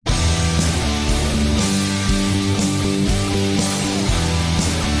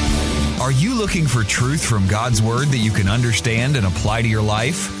Are you looking for truth from God's Word that you can understand and apply to your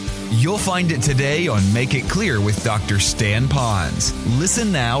life? You'll find it today on Make It Clear with Dr. Stan Ponz.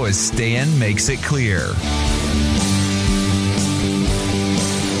 Listen now as Stan makes it clear.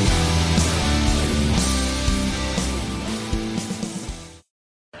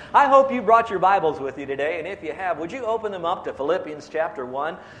 I hope you brought your Bibles with you today, and if you have, would you open them up to Philippians chapter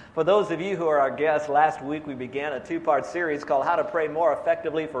 1? For those of you who are our guests, last week we began a two-part series called How to Pray More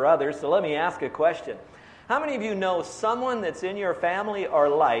Effectively for Others. So let me ask a question. How many of you know someone that's in your family or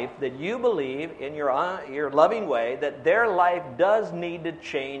life that you believe in your loving way that their life does need to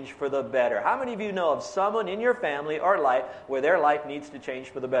change for the better? How many of you know of someone in your family or life where their life needs to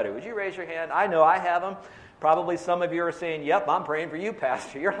change for the better? Would you raise your hand? I know I have them. Probably some of you are saying, yep, I'm praying for you,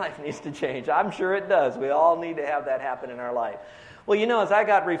 Pastor. Your life needs to change. I'm sure it does. We all need to have that happen in our life. Well, you know, as I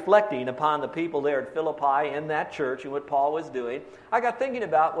got reflecting upon the people there at Philippi in that church and what Paul was doing, I got thinking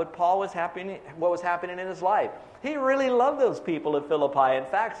about what was happening in his life. He really loved those people at Philippi. In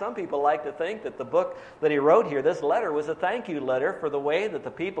fact, some people like to think that the book that he wrote here, this letter, was a thank you letter for the way that the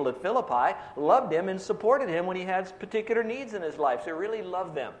people at Philippi loved him and supported him when he had particular needs in his life. So he really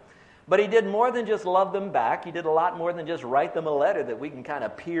loved them. But he did more than just love them back. He did a lot more than just write them a letter that we can kind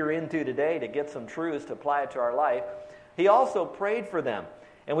of peer into today to get some truths to apply it to our life. He also prayed for them.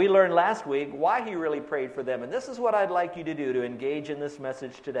 And we learned last week why he really prayed for them. And this is what I'd like you to do to engage in this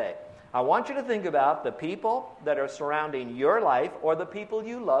message today. I want you to think about the people that are surrounding your life or the people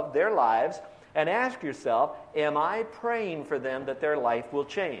you love, their lives, and ask yourself, am I praying for them that their life will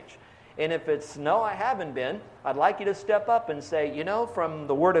change? And if it's no, I haven't been, I'd like you to step up and say, you know, from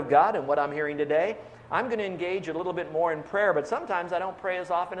the Word of God and what I'm hearing today, I'm going to engage a little bit more in prayer, but sometimes I don't pray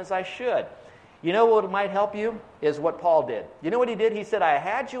as often as I should. You know what might help you is what Paul did. You know what he did? He said, I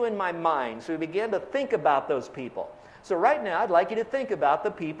had you in my mind. So he began to think about those people. So right now, I'd like you to think about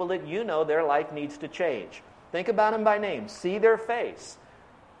the people that you know their life needs to change. Think about them by name. See their face.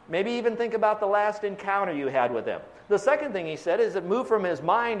 Maybe even think about the last encounter you had with them. The second thing he said is it moved from his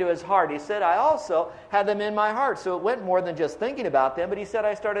mind to his heart. He said, I also had them in my heart. So it went more than just thinking about them, but he said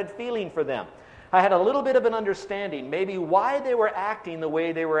I started feeling for them. I had a little bit of an understanding, maybe why they were acting the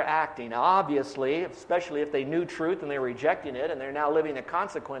way they were acting. Now, obviously, especially if they knew truth and they were rejecting it, and they're now living the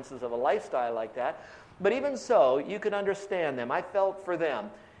consequences of a lifestyle like that. But even so, you could understand them. I felt for them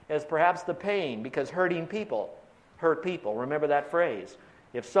as perhaps the pain, because hurting people hurt people. Remember that phrase.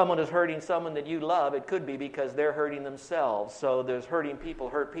 If someone is hurting someone that you love, it could be because they're hurting themselves. So there's hurting people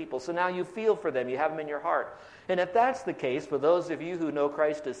hurt people. So now you feel for them. You have them in your heart. And if that's the case, for those of you who know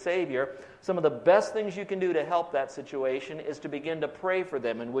Christ as Savior, some of the best things you can do to help that situation is to begin to pray for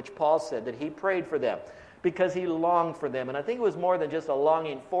them, in which Paul said that he prayed for them because he longed for them. And I think it was more than just a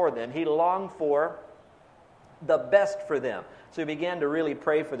longing for them. He longed for the best for them. So he began to really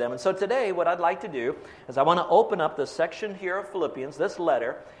pray for them. And so today what I'd like to do is I want to open up the section here of Philippians, this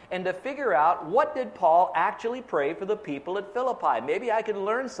letter, and to figure out what did Paul actually pray for the people at Philippi. Maybe I could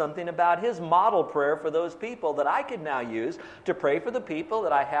learn something about his model prayer for those people that I could now use to pray for the people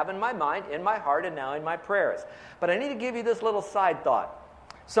that I have in my mind, in my heart, and now in my prayers. But I need to give you this little side thought.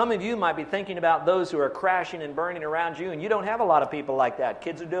 Some of you might be thinking about those who are crashing and burning around you, and you don't have a lot of people like that.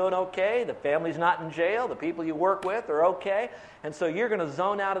 Kids are doing okay. The family's not in jail. The people you work with are okay. And so you're going to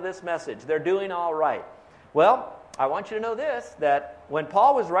zone out of this message. They're doing all right. Well, I want you to know this, that when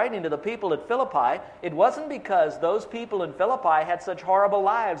Paul was writing to the people at Philippi, it wasn't because those people in Philippi had such horrible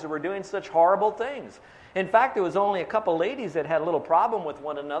lives or were doing such horrible things. In fact, there was only a couple ladies that had a little problem with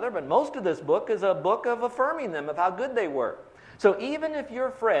one another, but most of this book is a book of affirming them, of how good they were. So even if your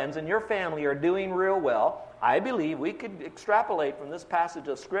friends and your family are doing real well, I believe we could extrapolate from this passage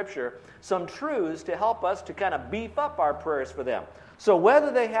of Scripture some truths to help us to kind of beef up our prayers for them. So whether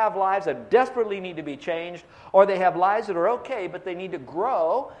they have lives that desperately need to be changed, or they have lives that are okay but they need to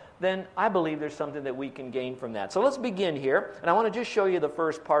grow, then I believe there's something that we can gain from that. So let's begin here, and I want to just show you the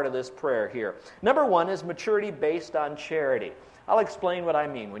first part of this prayer here. Number one is maturity based on charity. I'll explain what I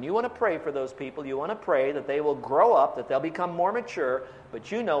mean. When you want to pray for those people, you want to pray that they will grow up, that they'll become more mature, but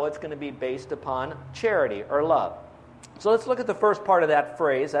you know it's going to be based upon charity or love. So let's look at the first part of that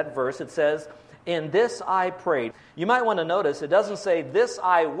phrase, that verse. It says, in this I prayed. You might want to notice it doesn't say, this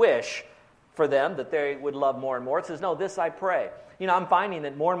I wish for them, that they would love more and more. It says, no, this I pray. You know, I'm finding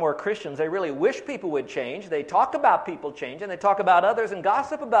that more and more Christians, they really wish people would change. They talk about people changing. They talk about others and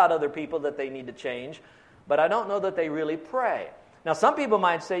gossip about other people that they need to change. But I don't know that they really pray. Now, some people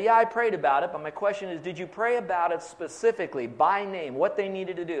might say, yeah, I prayed about it, but my question is, did you pray about it specifically, by name, what they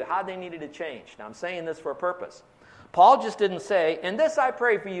needed to do, how they needed to change? Now, I'm saying this for a purpose. Paul just didn't say, in this I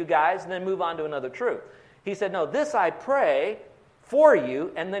pray for you guys, and then move on to another truth. He said, no, this I pray for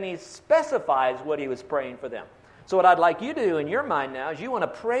you, and then he specifies what he was praying for them. So what I'd like you to do in your mind now is you want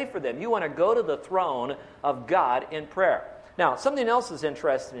to pray for them. You want to go to the throne of God in prayer. Now, something else is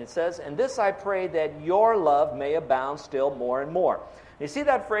interesting. It says, "And this I pray that your love may abound still more and more." You see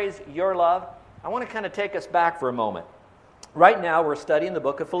that phrase, your love? I want to kind of take us back for a moment. Right now, we're studying the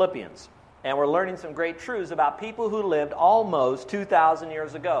book of Philippians, and we're learning some great truths about people who lived almost 2,000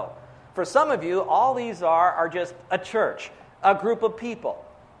 years ago. For some of you, all these are just a church, a group of people.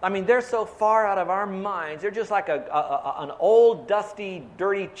 I mean, they're so far out of our minds. They're just like an old, dusty,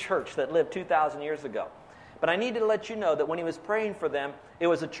 dirty church that lived 2,000 years ago. But I need to let you know that when he was praying for them, it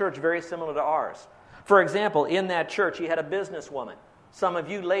was a church very similar to ours. For example, in that church, he had a businesswoman. Some of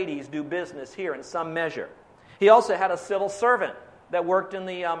you ladies do business here in some measure. He also had a civil servant that worked in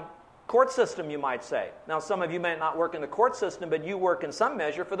the court system, you might say. Now, some of you may not work in the court system, but you work in some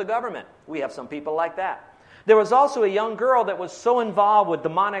measure for the government. We have some people like that. There was also a young girl that was so involved with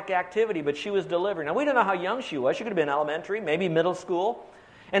demonic activity, but she was delivering. Now, we don't know how young she was. She could have been elementary, maybe middle school.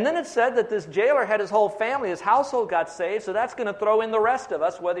 And then it said that this jailer had his whole family, his household got saved, so that's going to throw in the rest of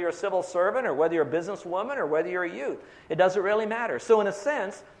us, whether you're a civil servant or whether you're a businesswoman or whether you're a youth. It doesn't really matter. So in a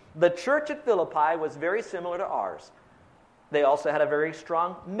sense, the church at Philippi was very similar to ours. They also had a very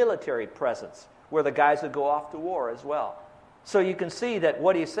strong military presence, where the guys would go off to war as well. So you can see that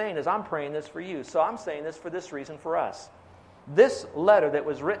what he's saying is, I'm praying this for you. So I'm saying this for this reason for us. This letter that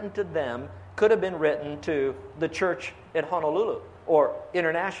was written to them could have been written to the church at Honolulu or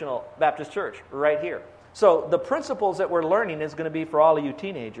International Baptist Church right here. So the principles that we're learning is going to be for all of you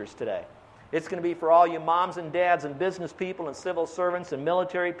teenagers today. It's going to be for all you moms and dads and business people and civil servants and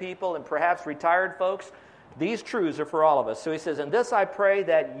military people and perhaps retired folks. These truths are for all of us. So he says, "And this I pray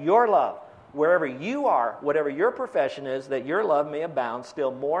that your love, wherever you are, whatever your profession is, that your love may abound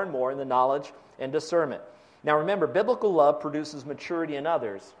still more and more in the knowledge and discernment." Now remember, biblical love produces maturity in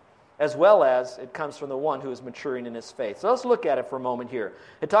others, as well as it comes from the one who is maturing in his faith. So let's look at it for a moment here.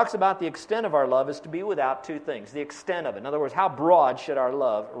 It talks about the extent of our love is to be without two things. The extent of it. In other words, how broad should our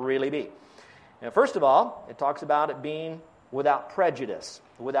love really be? Now, first of all, it talks about it being without prejudice.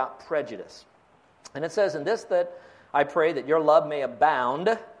 Without prejudice. And it says, "In this that I pray that your love may abound,"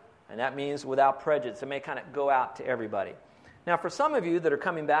 and that means without prejudice. It may kind of go out to everybody. Now, for some of you that are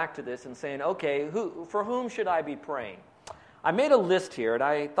coming back to this and saying, okay, for whom should I be praying? I made a list here, and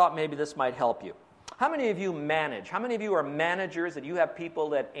I thought maybe this might help you. How many of you manage? How many of you are managers that you have people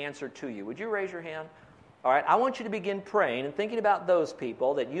that answer to you? Would you raise your hand? All right, I want you to begin praying and thinking about those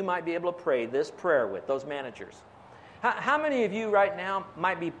people that you might be able to pray this prayer with, those managers. How many of you right now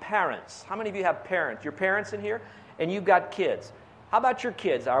might be parents? How many of you have parents? Your parents in here? And you've got kids. How about your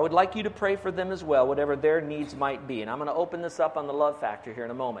kids? I would like you to pray for them as well, whatever their needs might be. And I'm going to open this up on the love factor here in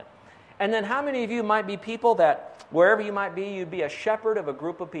a moment. And then how many of you might be people that, wherever you might be, you'd be a shepherd of a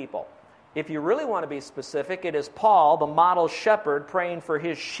group of people? If you really want to be specific, it is Paul, the model shepherd, praying for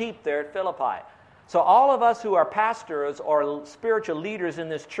his sheep there at Philippi. So all of us who are pastors or spiritual leaders in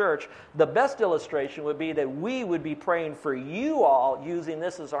this church, the best illustration would be that we would be praying for you all using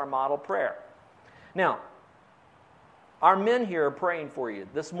this as our model prayer. Now, our men here are praying for you.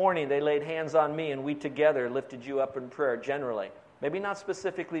 This morning they laid hands on me and we together lifted you up in prayer generally. Maybe not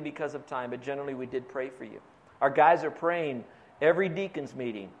specifically because of time, but generally we did pray for you. Our guys are praying every deacons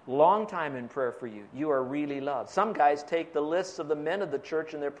meeting, long time in prayer for you. You are really loved. Some guys take the lists of the men of the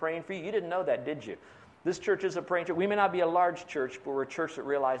church and they're praying for you. You didn't know that, did you? This church is a praying church. We may not be a large church, but we're a church that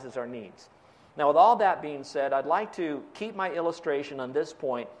realizes our needs. Now, with all that being said, I'd like to keep my illustration on this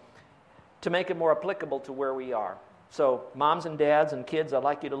point to make it more applicable to where we are. So, moms and dads and kids, I'd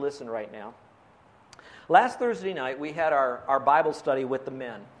like you to listen right now. Last Thursday night, we had our Bible study with the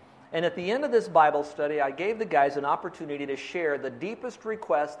men. And at the end of this Bible study, I gave the guys an opportunity to share the deepest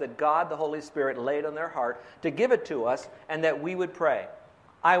request that God, the Holy Spirit, laid on their heart to give it to us and that we would pray.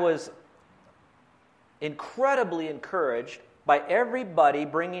 I was incredibly encouraged by everybody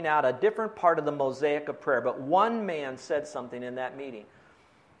bringing out a different part of the mosaic of prayer. But one man said something in that meeting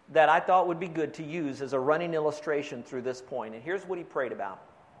that I thought would be good to use as a running illustration through this point. And here's what he prayed about.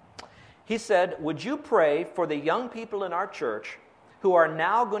 He said, "Would you pray for the young people in our church who are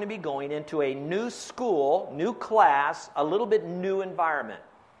now going to be going into a new school, new class, a little bit new environment?"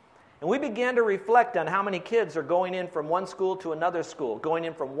 And we began to reflect on how many kids are going in from one school to another school, going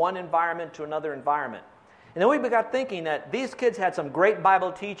in from one environment to another environment. And then we got thinking that these kids had some great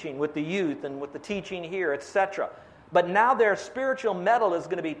Bible teaching with the youth and with the teaching here, etc. But now their spiritual mettle is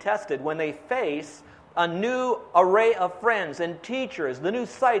going to be tested when they face a new array of friends and teachers, the new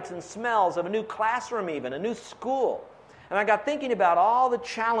sights and smells of a new classroom even, a new school. And I got thinking about all the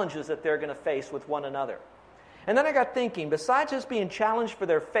challenges that they're going to face with one another. And then I got thinking, besides just being challenged for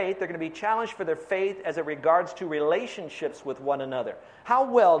their faith, they're going to be challenged for their faith as it regards to relationships with one another. How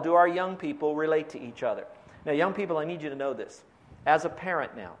well do our young people relate to each other? Now, young people, I need you to know this. As a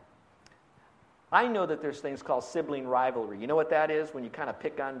parent now, I know that there's things called sibling rivalry. You know what that is? When you kind of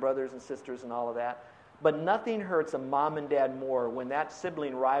pick on brothers and sisters and all of that. But nothing hurts a mom and dad more when that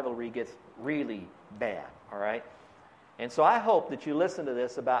sibling rivalry gets really bad, all right? And so I hope that you listen to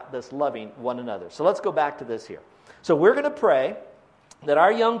this about this loving one another. So let's go back to this here. So we're going to pray that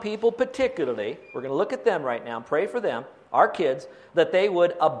our young people particularly, we're going to look at them right now, pray for them, our kids, that they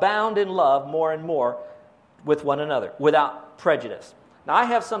would abound in love more and more with one another without prejudice. Now I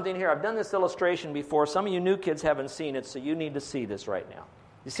have something here. I've done this illustration before. Some of you new kids haven't seen it, so you need to see this right now.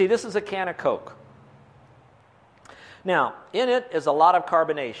 You see, this is a can of Coke. Now, in it is a lot of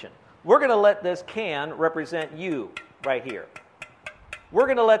carbonation. We're going to let this can represent you right here. We're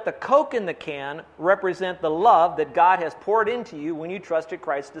going to let the Coke in the can represent the love that God has poured into you when you trusted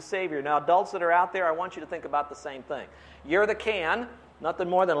Christ as Savior. Now, adults that are out there, I want you to think about the same thing. You're the can, nothing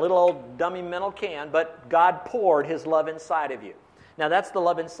more than a little old dummy mental can, but God poured His love inside of you. Now, that's the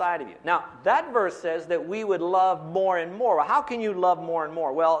love inside of you. Now, that verse says that we would love more and more. Well, how can you love more and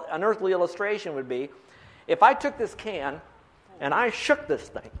more? Well, an earthly illustration would be, if I took this can and I shook this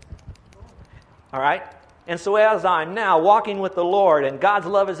thing, all right? And so as I'm now walking with the Lord and God's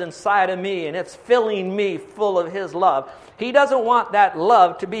love is inside of me and it's filling me full of His love, He doesn't want that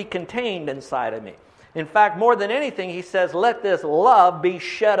love to be contained inside of me. In fact, more than anything, He says, let this love be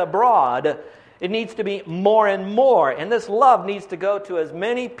shed abroad. It needs to be more and more. And this love needs to go to as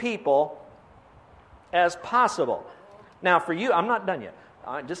many people as possible. Now for you, I'm not done yet.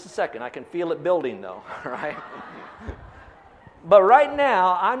 Just a second. I can feel it building though. All right? But right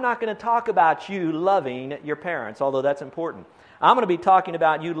now, I'm not going to talk about you loving your parents, although that's important. I'm going to be talking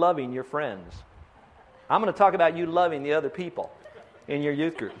about you loving your friends. I'm going to talk about you loving the other people in your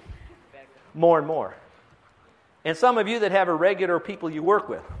youth group more and more. And some of you that have irregular people you work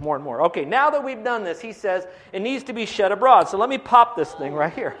with, more and more. Okay, now that we've done this, he says it needs to be shed abroad. So let me pop this thing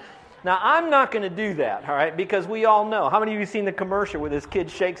right here. Now, I'm not going to do that, all right, because we all know. How many of you have seen the commercial where this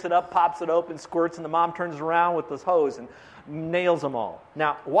kid shakes it up, pops it open, squirts, and the mom turns around with this hose and nails them all?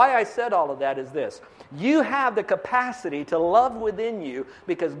 Now, why I said all of that is this. You have the capacity to love within you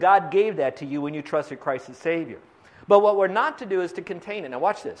because God gave that to you when you trusted Christ as Savior. But what we're not to do is to contain it. Now,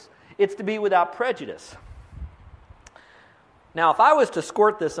 watch this. It's to be without prejudice. Now, if I was to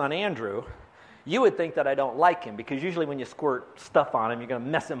squirt this on Andrew, you would think that I don't like him, because usually when you squirt stuff on him, you're going to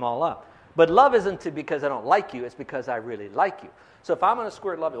mess him all up. But love isn't because I don't like you, it's because I really like you. So if I'm going to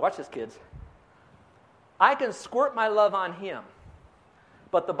squirt love, watch this, kids. I can squirt my love on him,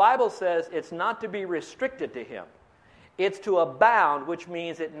 but the Bible says it's not to be restricted to him. It's to abound, which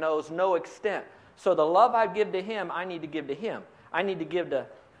means it knows no extent. So the love I give to him, I need to give to him. I need to give to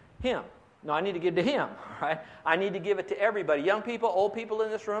him. No, I need to give to him, right? I need to give it to everybody. Young people, old people in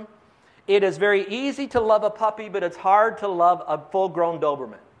this room, it is very easy to love a puppy, but it's hard to love a full-grown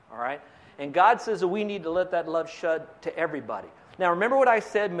Doberman, all right? And God says that we need to let that love shed to everybody. Now, remember what I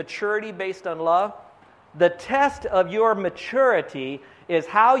said, maturity based on love? The test of your maturity is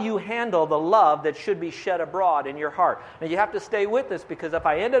how you handle the love that should be shed abroad in your heart. Now, you have to stay with this, because if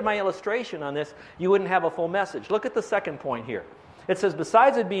I ended my illustration on this, you wouldn't have a full message. Look at the second point here. It says,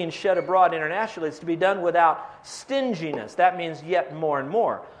 besides it being shed abroad internationally, it's to be done without stinginess. That means yet more and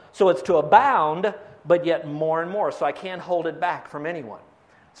more. So it's to abound, but yet more and more. So I can't hold it back from anyone.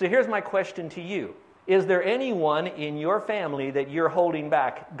 So here's my question to you. Is there anyone in your family that you're holding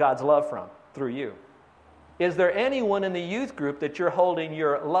back God's love from through you? Is there anyone in the youth group that you're holding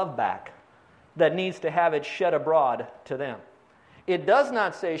your love back that needs to have it shed abroad to them? It does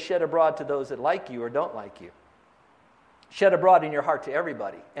not say shed abroad to those that like you or don't like you. Shed abroad in your heart to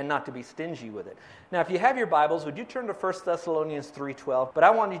everybody, and not to be stingy with it. Now, if you have your Bibles, would you turn to 1 Thessalonians 3:12? But I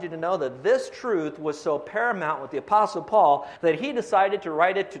wanted you to know that this truth was so paramount with the Apostle Paul that he decided to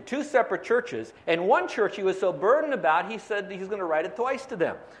write it to two separate churches. And one church he was so burdened about, he said he's going to write it twice to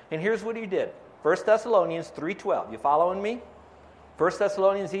them. And here's what he did. 1 Thessalonians 3:12. You following me? 1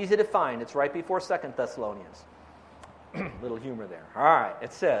 Thessalonians, easy to find. It's right before 2 Thessalonians. Little humor there. All right,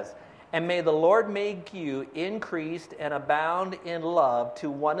 it says, and may the Lord make you increased and abound in love to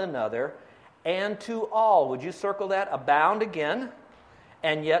one another and to all. Would you circle that? Abound again,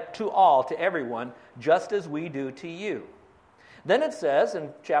 and yet to all, to everyone, just as we do to you. Then it says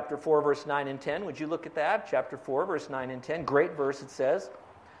in chapter 4, verse 9 and 10, would you look at that? Chapter 4, verse 9 and 10, great verse, it says,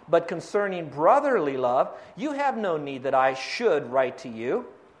 but concerning brotherly love, you have no need that I should write to you.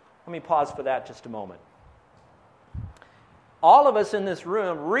 Let me pause for that just a moment. All of us in this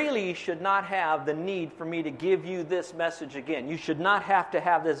room really should not have the need for me to give you this message again. You should not have to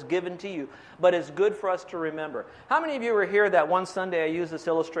have this given to you, but it's good for us to remember. How many of you were here that one Sunday I used this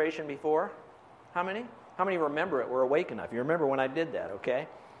illustration before? How many? How many remember it? We're awake enough. You remember when I did that, okay?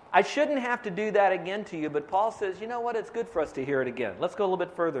 I shouldn't have to do that again to you, but Paul says, you know what? It's good for us to hear it again. Let's go a little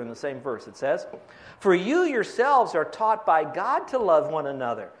bit further in the same verse. It says, "For you yourselves are taught by God to love one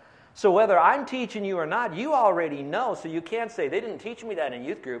another." So whether I'm teaching you or not, you already know, so you can't say, they didn't teach me that in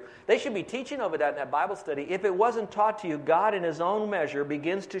youth group. They should be teaching over that in that Bible study. If it wasn't taught to you, God in His own measure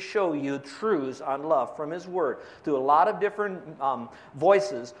begins to show you truths on love from His Word through a lot of different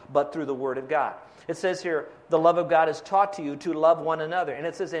voices, but through the Word of God. It says here, the love of God is taught to you to love one another. And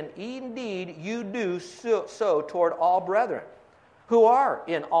it says, and indeed you do so toward all brethren who are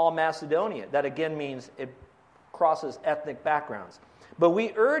in all Macedonia. That again means it crosses ethnic backgrounds. But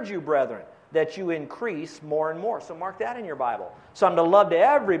we urge you, brethren, that you increase more and more. So mark that in your Bible. So I'm to love to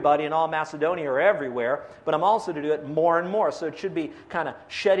everybody in all Macedonia or everywhere, but I'm also to do it more and more. So it should be kind of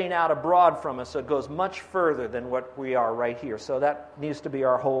shedding out abroad from us, so it goes much further than what we are right here. So that needs to be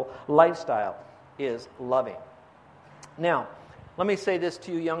our whole lifestyle, is loving. Now, let me say this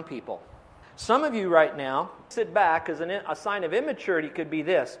to you young people. Some of you right now sit back, because a sign of immaturity could be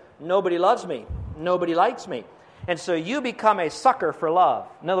this: nobody loves me, nobody likes me. And so you become a sucker for love.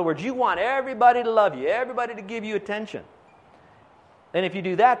 In other words, you want everybody to love you, everybody to give you attention. And if you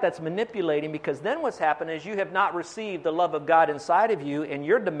do that, that's manipulating, because then what's happened is you have not received the love of God inside of you, and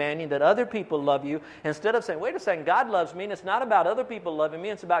you're demanding that other people love you, instead of saying, wait a second, God loves me, and it's not about other people loving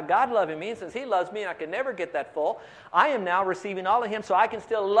me, it's about God loving me. And since He loves me and I can never get that full, I am now receiving all of Him so I can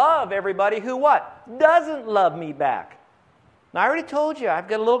still love everybody who what? Doesn't love me back. Now, I already told you,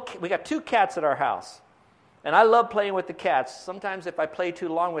 we got 2 cats at our house. And I love playing with the cats. Sometimes if I play too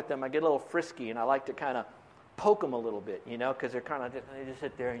long with them, I get a little frisky, and I like to kind of poke them a little bit, because they're they just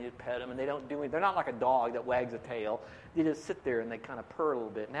sit there and you pet them, and they don't do anything. They're not like a dog that wags a tail. They just sit there and they kind of purr a little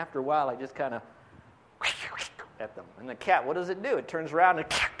bit. And after a while, I just kind of at them. And the cat, what does it do? It turns around and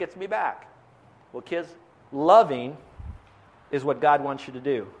gets me back. Well, kids, loving is what God wants you to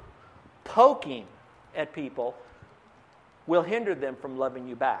do. Poking at people will hinder them from loving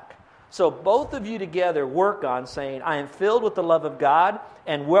you back. So both of you together work on saying, I am filled with the love of God,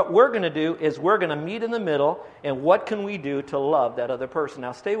 and what we're going to do is we're going to meet in the middle, and what can we do to love that other person?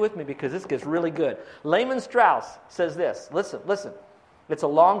 Now stay with me, because this gets really good. Lehman Strauss says this. Listen. It's a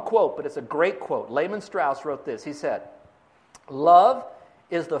long quote, but it's a great quote. Lehman Strauss wrote this. He said, love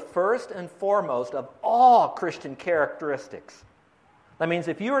is the first and foremost of all Christian characteristics. That means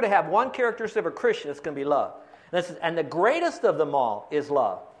if you were to have one characteristic of a Christian, it's going to be love. And the greatest of them all is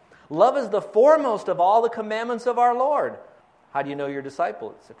love. Love is the foremost of all the commandments of our Lord. How do you know you're a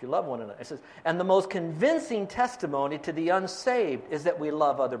disciple? It's if you love one another. It says, and the most convincing testimony to the unsaved is that we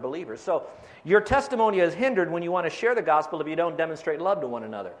love other believers. So your testimony is hindered when you want to share the gospel if you don't demonstrate love to one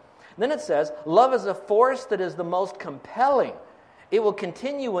another. And then it says, love is a force that is the most compelling. It will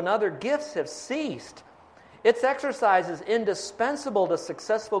continue when other gifts have ceased. Its exercise is indispensable to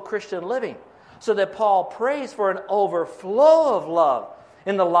successful Christian living, so that Paul prays for an overflow of love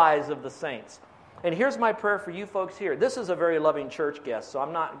in the lives of the saints. And here's my prayer for you folks here. This is a very loving church guest, so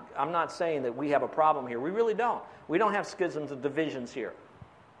I'm not saying that we have a problem here. We really don't. We don't have schisms and divisions here.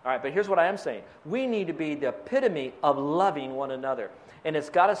 All right, but here's what I am saying. We need to be the epitome of loving one another. And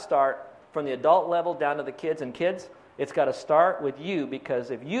it's got to start from the adult level down to the kids. And kids, it's got to start with you, because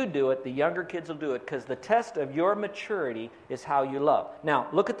if you do it, the younger kids will do it, because the test of your maturity is how you love. Now,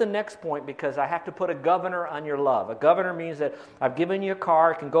 look at the next point, because I have to put a governor on your love. A governor means that I've given you a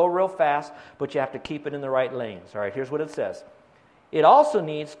car, it can go real fast, but you have to keep it in the right lanes. All right, here's what it says. It also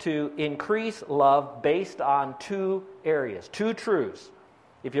needs to increase love based on 2 areas, 2 truths.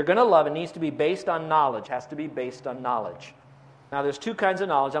 If you're going to love, it needs to be based on knowledge, has to be based on knowledge. Now, there's 2 kinds of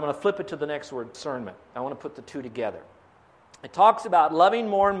knowledge. I'm going to flip it to the next word, discernment. I want to put the 2 together. It talks about loving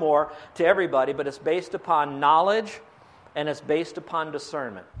more and more to everybody, but it's based upon knowledge and it's based upon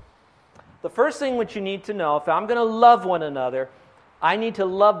discernment. The first thing which you need to know, if I'm going to love one another, I need to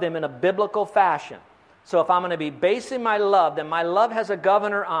love them in a biblical fashion. So if I'm going to be basing my love, then my love has a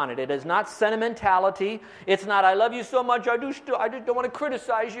governor on it. It is not sentimentality. It's not, I love you so much, I just don't want to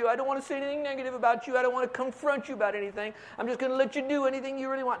criticize you. I don't want to say anything negative about you. I don't want to confront you about anything. I'm just going to let you do anything you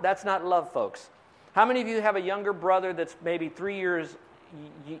really want. That's not love, folks. How many of you have a younger brother that's maybe 3 years,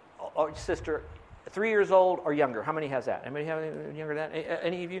 or sister, 3 years old or younger? How many has that? Anybody have any younger than that?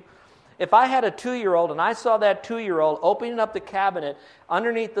 Any of you? If I had a 2-year-old and I saw that 2-year-old opening up the cabinet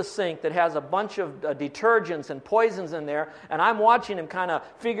underneath the sink that has a bunch of detergents and poisons in there, and I'm watching him kind of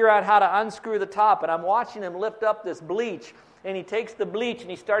figure out how to unscrew the top, and I'm watching him lift up this bleach, and he takes the bleach and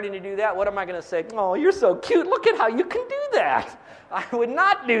he's starting to do that, what am I going to say? Oh, you're so cute. Look at how you can do that. I would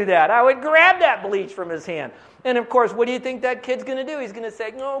not do that. I would grab that bleach from his hand. And of course, what do you think that kid's going to do? He's going to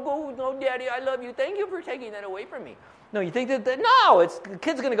say, no, Daddy, I love you. Thank you for taking that away from me. No, you think that the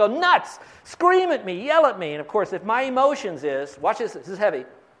kid's going to go nuts, scream at me, yell at me. And of course, if my emotions watch this is heavy.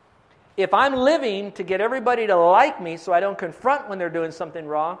 If I'm living to get everybody to like me so I don't confront when they're doing something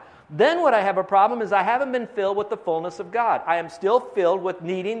wrong, then what I have a problem is I haven't been filled with the fullness of God. I am still filled with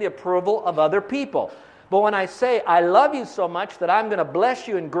needing the approval of other people. But when I say, I love you so much that I'm going to bless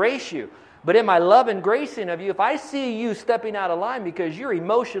you and grace you, but in my love and gracing of you, if I see you stepping out of line because you're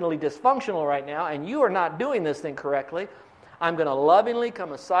emotionally dysfunctional right now and you are not doing this thing correctly, I'm going to lovingly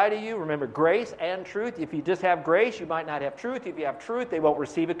come aside of you. Remember, grace and truth. If you just have grace, you might not have truth. If you have truth, they won't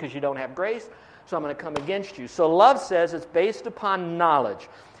receive it because you don't have grace. So I'm going to come against you. So love says it's based upon knowledge.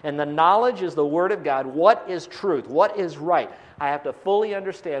 And the knowledge is the Word of God. What is truth? What is right? I have to fully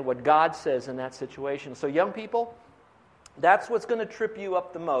understand what God says in that situation. So young people, that's what's going to trip you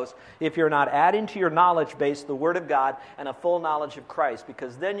up the most if you're not adding to your knowledge base the Word of God and a full knowledge of Christ,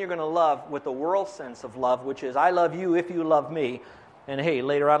 because then you're going to love with the world sense of love, which is, I love you if you love me, and hey,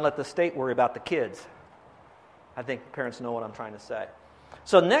 later on let the state worry about the kids. I think parents know what I'm trying to say.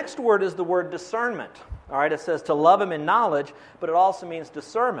 So next word is the word discernment. All right, it says to love Him in knowledge, but it also means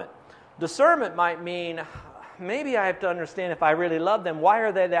discernment. Discernment might mean, maybe I have to understand if I really love them, why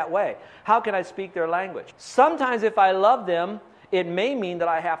are they that way? How can I speak their language? Sometimes if I love them, it may mean that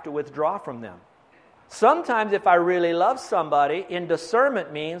I have to withdraw from them. Sometimes if I really love somebody, in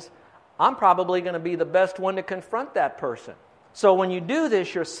discernment means I'm probably going to be the best one to confront that person. So when you do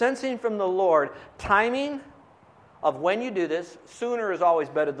this, you're sensing from the Lord timing of when you do this. Sooner is always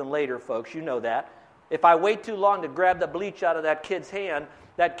better than later, folks. You know that. If I wait too long to grab the bleach out of that kid's hand,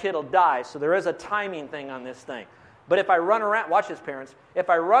 that kid will die. So there is a timing thing on this thing. But if I run around, watch this, parents. If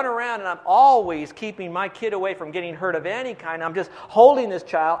I run around and I'm always keeping my kid away from getting hurt of any kind, I'm just holding this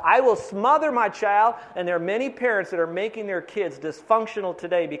child, I will smother my child. And there are many parents that are making their kids dysfunctional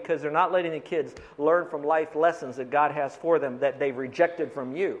today because they're not letting the kids learn from life lessons that God has for them that they've rejected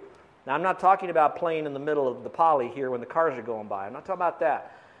from you. Now, I'm not talking about playing in the middle of the poly here when the cars are going by. I'm not talking about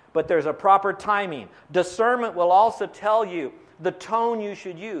that. But there's a proper timing. Discernment will also tell you the tone you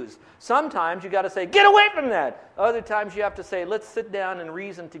should use. Sometimes you got to say, get away from that. Other times you have to say, let's sit down and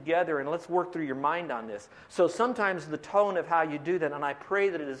reason together and let's work through your mind on this. So sometimes the tone of how you do that, and I pray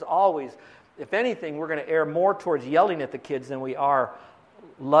that it is always, if anything, we're going to err more towards yelling at the kids than we are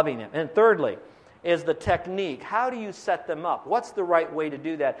loving them. And thirdly, is the technique. How do you set them up? What's the right way to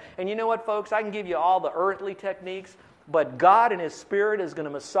do that? And you know what, folks? I can give you all the earthly techniques, but God in His Spirit is going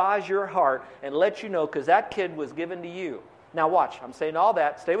to massage your heart and let you know, because that kid was given to you. Now watch, I'm saying all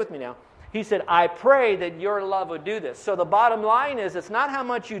that. Stay with me now. He said, I pray that your love would do this. So the bottom line is, it's not how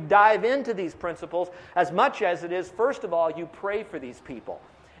much you dive into these principles as much as it is, first of all, you pray for these people.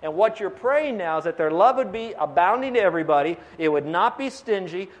 And what you're praying now is that their love would be abounding to everybody. It would not be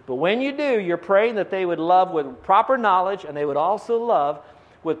stingy. But when you do, you're praying that they would love with proper knowledge, and they would also love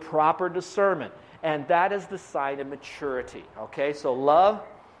with proper discernment. And that is the sign of maturity. Okay, so love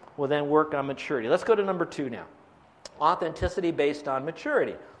will then work on maturity. Let's go to number 2 now. Authenticity based on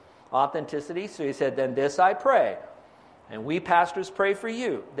maturity. Authenticity, so he said, then this I pray. And we pastors pray for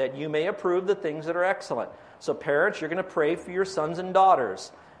you, that you may approve the things that are excellent. So parents, you're going to pray for your sons and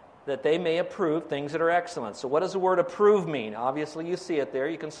daughters, that they may approve things that are excellent. So what does the word approve mean? Obviously you see it there.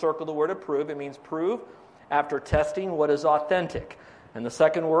 You can circle the word approve. It means prove after testing what is authentic. And the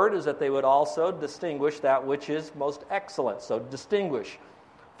second word is that they would also distinguish that which is most excellent. So distinguish.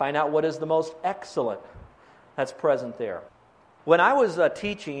 Find out what is the most excellent that's present there. When I was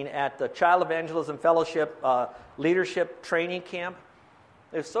teaching at the Child Evangelism Fellowship Leadership Training Camp,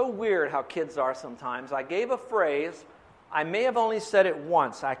 it's so weird how kids are sometimes. I gave a phrase. I may have only said it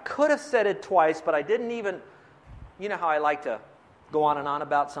once. I could have said it twice, but I didn't even... You know how I like to go on and on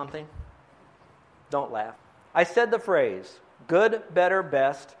about something? Don't laugh. I said the phrase, good, better,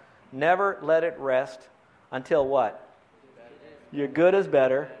 best, never let it rest until what? Your good is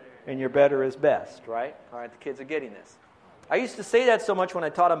better and your better is best, right? All right, the kids are getting this. I used to say that so much when I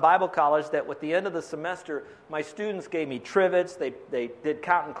taught in Bible college that with the end of the semester, my students gave me trivets. They did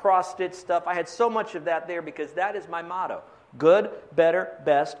count and cross-stitch stuff. I had so much of that there because that is my motto. Good, better,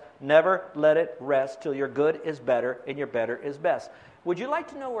 best. Never let it rest till your good is better and your better is best. Would you like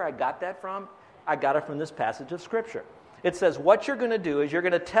to know where I got that from? I got it from this passage of Scripture. It says what you're going to do is you're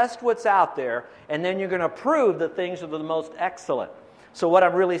going to test what's out there, and then you're going to prove the things that are the most excellent. So what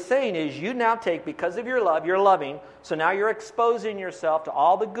I'm really saying is you now take, because of your love, you're loving, so now you're exposing yourself to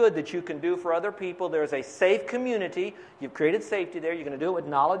all the good that you can do for other people. There's a safe community. You've created safety there. You're going to do it with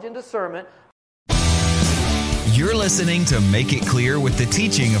knowledge and discernment. You're listening to Make It Clear with the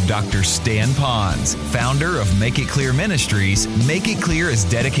teaching of Dr. Stan Ponz, founder of Make It Clear Ministries. Make It Clear is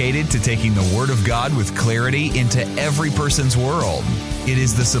dedicated to taking the Word of God with clarity into every person's world. It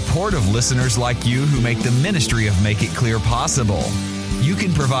is the support of listeners like you who make the ministry of Make It Clear possible. You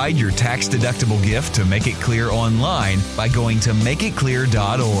can provide your tax-deductible gift to Make It Clear online by going to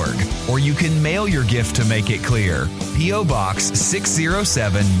makeitclear.org, or you can mail your gift to Make It Clear, P.O. Box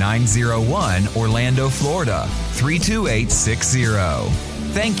 607901, Orlando, Florida 32860.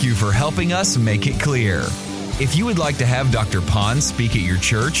 Thank you for helping us make it clear. If you would like to have Dr. Ponz speak at your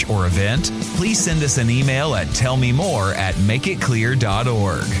church or event, please send us an email at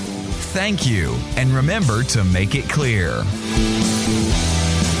tellmemore@makeitclear.org. Thank you, and remember to make it clear.